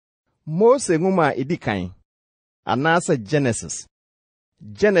Mose nwoma edikan anasa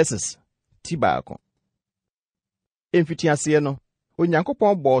Genesis ti baako. Emfitiase no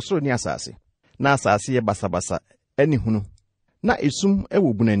Onyankopɔn bɔ ɔsoro ne asase. Na asase yɛ basabasa ani hunu. Na esum ɛwɔ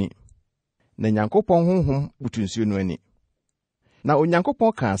bunani. Na Nyankopɔn honhom butu nsuo no ani. Na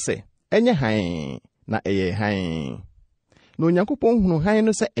Onyankopɔn kaa sɛ ɛnyɛ hann na ɛyɛ hann. Na Onyankopɔn hunu hann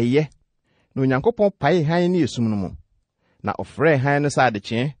no sɛ ɛyɛ. Na Onyankopɔn pae hann ne esum no mu. Na ɔfrɛ hann no sɛ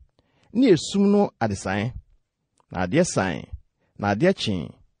adekye ne esum no adesan. Na adeɛ san na adeɛ kye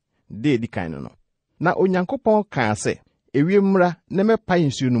de edikan no. Na Onyankopɔn kaa sɛ ewiem mmra na mɛpae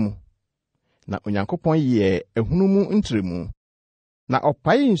nsuo no mu. Na Onyankopɔn yɛ ehunu mu ntremu. Na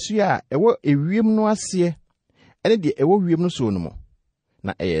ɔpae nsuo a ɛwɔ ewiem no aseɛ ɛne deɛ ɛwɔ wiem no so no mu.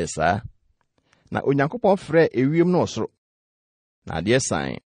 Na ɛyɛ saa. Na Onyankopɔn frɛ ewiem no ɔsoro. Na adeɛ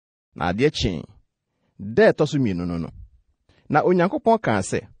san na adeɛ kye da ɛtɔ so mmienu no. Na Onyankopɔn kaa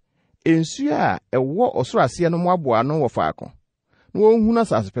sɛ nsuo a ɛwɔ ɔsoro aseɛ no mu aboa no wɔ faako. Na wɔnhunu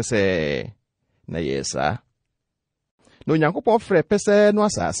asase pɛsɛɛ. Na ɛyɛ saa. Na Onyankopɔn frɛ pɛsɛɛ no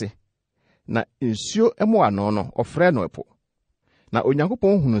asase. Na nsuo ɛmo ano no ɔfrɛ no ɛpo. Na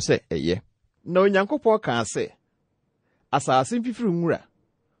Onyankopɔn hunu sɛ ɛyɛ. Na Onyankopɔn kaa sɛ asase mfifiri nwura,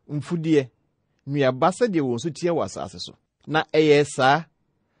 mfudeɛ, nnuaba sɛdeɛ wɔn so tie wɔ asase so. Na ɛyɛ saa.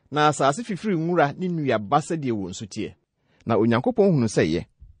 Na asase fifiri nwura ne nnuaba sɛdeɛ wɔn so tie. Na Onyankopɔn hunu sɛ ɛyɛ.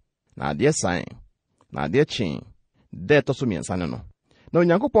 Na adeɛ san na adeɛ kye da ɛtɔ so mmiɛnsa no. Na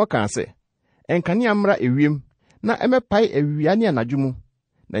Onyankopɔn kaa sɛ ɛnkanea mmra ewiem na ɛmɛpae awia ne anadwo mu.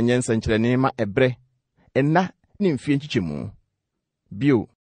 Na nyɛ nsɛnkyerɛnne ma ɛbrɛ, ɛna ne mfie nkyekyɛmu. Bio,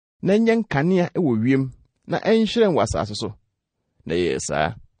 na nyɛ nkanea ɛwɔ wiem na ɛnhyerɛn wɔ asase so. Na ɛyɛ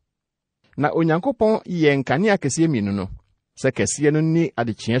saa. Na Onyankopɔn yɛ nkanea kɛseɛ mmienu no. Sɛ kɛseɛ no ni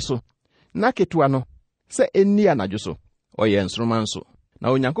adekyeɛ so, na ketewa no sɛ enni anadwo so. Ɔyɛ nsoroma nso. Na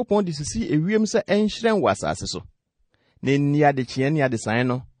Onyankopɔn de sisi ewiem sɛ ɛnhyerɛn wɔ asase so. Na enni adekyeɛ ne adesan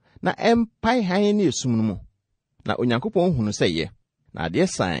no, na ɛmpae hann ne esum no mu. Na Onyankopɔn hunu sɛ yɛ. Na adeɛ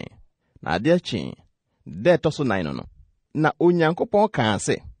san na adeɛ kye da ɛtɔ so 9 no. Na Onyankopɔn kaa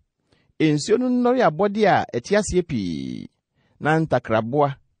sɛ nsuo no nnɔre abɔde a ɛte aseɛ pii. Na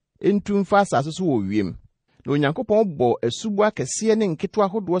ntakraboa entu mfa asase so wɔ wiem. Na Onyankopɔn bɔ asubua kɛseɛ ne nketewa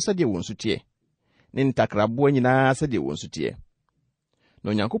ahodoɔ sɛdeɛ wɔn so tie. Ne ntakraboa nyinaa sɛdeɛ wɔn so tie.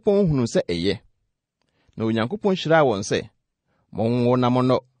 Na Onyankopɔn hunu sɛ ɛyɛ. Na Onyankopɔn hyiraa wɔn sɛ monwo na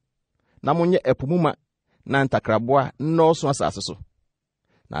monnɔ. Na monyɛ ɛpo mu ma na ntakraboa nnɔɔso asase so.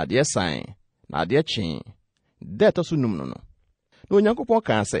 Na adeɛ san na adeɛ kye da ɛtɔ so 5 no. Na Onyankopɔn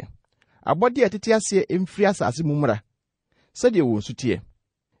kaa sɛ abɔde a ɛtete aseɛ mfiri asase mu mmra sɛdeɛ wɔn so tie.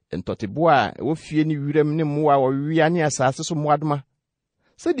 Ntɔteboa a ɛwɔ fie ne wiram ne mmoa a wɔwea ne asase so mmoadoma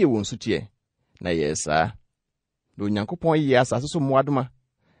sɛdeɛ wɔn so tie. Na ɛyɛ saa. Na Onyankopɔn yɛ asase so mmoadoma,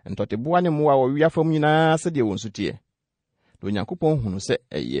 ntɔteboa ne mmoa a wɔwea fam nyinaa sɛdeɛ wɔn so tie. Na Onyankopɔn hunu sɛ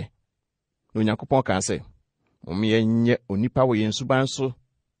ɛyɛ. Na Onyankopɔn kaa sɛ mommyɛ onipa wɔ yɛn suban so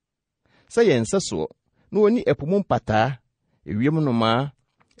sɛ yɛn nsɛsoɔ na wɔni ɛpo mu mpataa, ewiem nnomaa,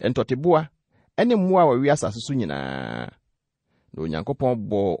 ntɔteboa ɛne mmoa a wɔwea asase so nyinaa. Na Onyankopɔn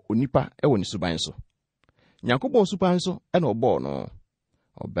bɔɔ onipa ɛwɔ ne suban so. Nyankopɔn suban so ɛna ɔbɔɔ no.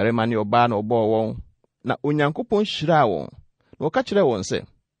 Ɔbarima ne ɔbaa na ɔbɔɔ wɔn. Na Onyankopɔn hyiraa wɔn. Na ɔka kyerɛɛ wɔn sɛ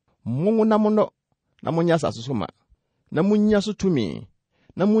monwo na monnɔ na monyɛ asase so ma. Na munnya so tumi.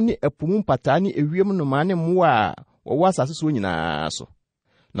 Na munni ɛpo mu mpataa ne ewiem nnomaa ne mmoa a wɔwɔ asase so nyinaa so.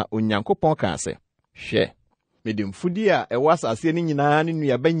 Na Onyankopɔn kaa sɛ hwɛ, mede mfudi a ɛwɔ asase ne nyinaa ne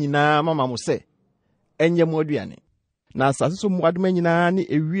nnuaba nyinaa mama mo sɛ ɛnyɛ mo aduane. Na asase so mmoadoma nyinaa ne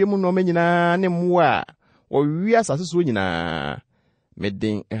ewiem nnɔma nyinaa ne mmoa a wɔwea asase so nyinaa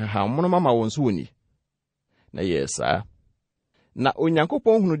mede nhahammono mama wɔn so wɔ ni. Na yɛ saa. Na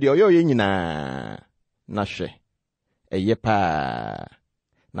Onyankopɔn hunu deɛ ɔyɛ nyinaa. Na hwɛ, ɛyɛ paa.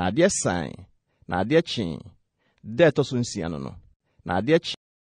 Na adeɛ san na adeɛ kye da ɛtɔ so 6 no. Na adeɛ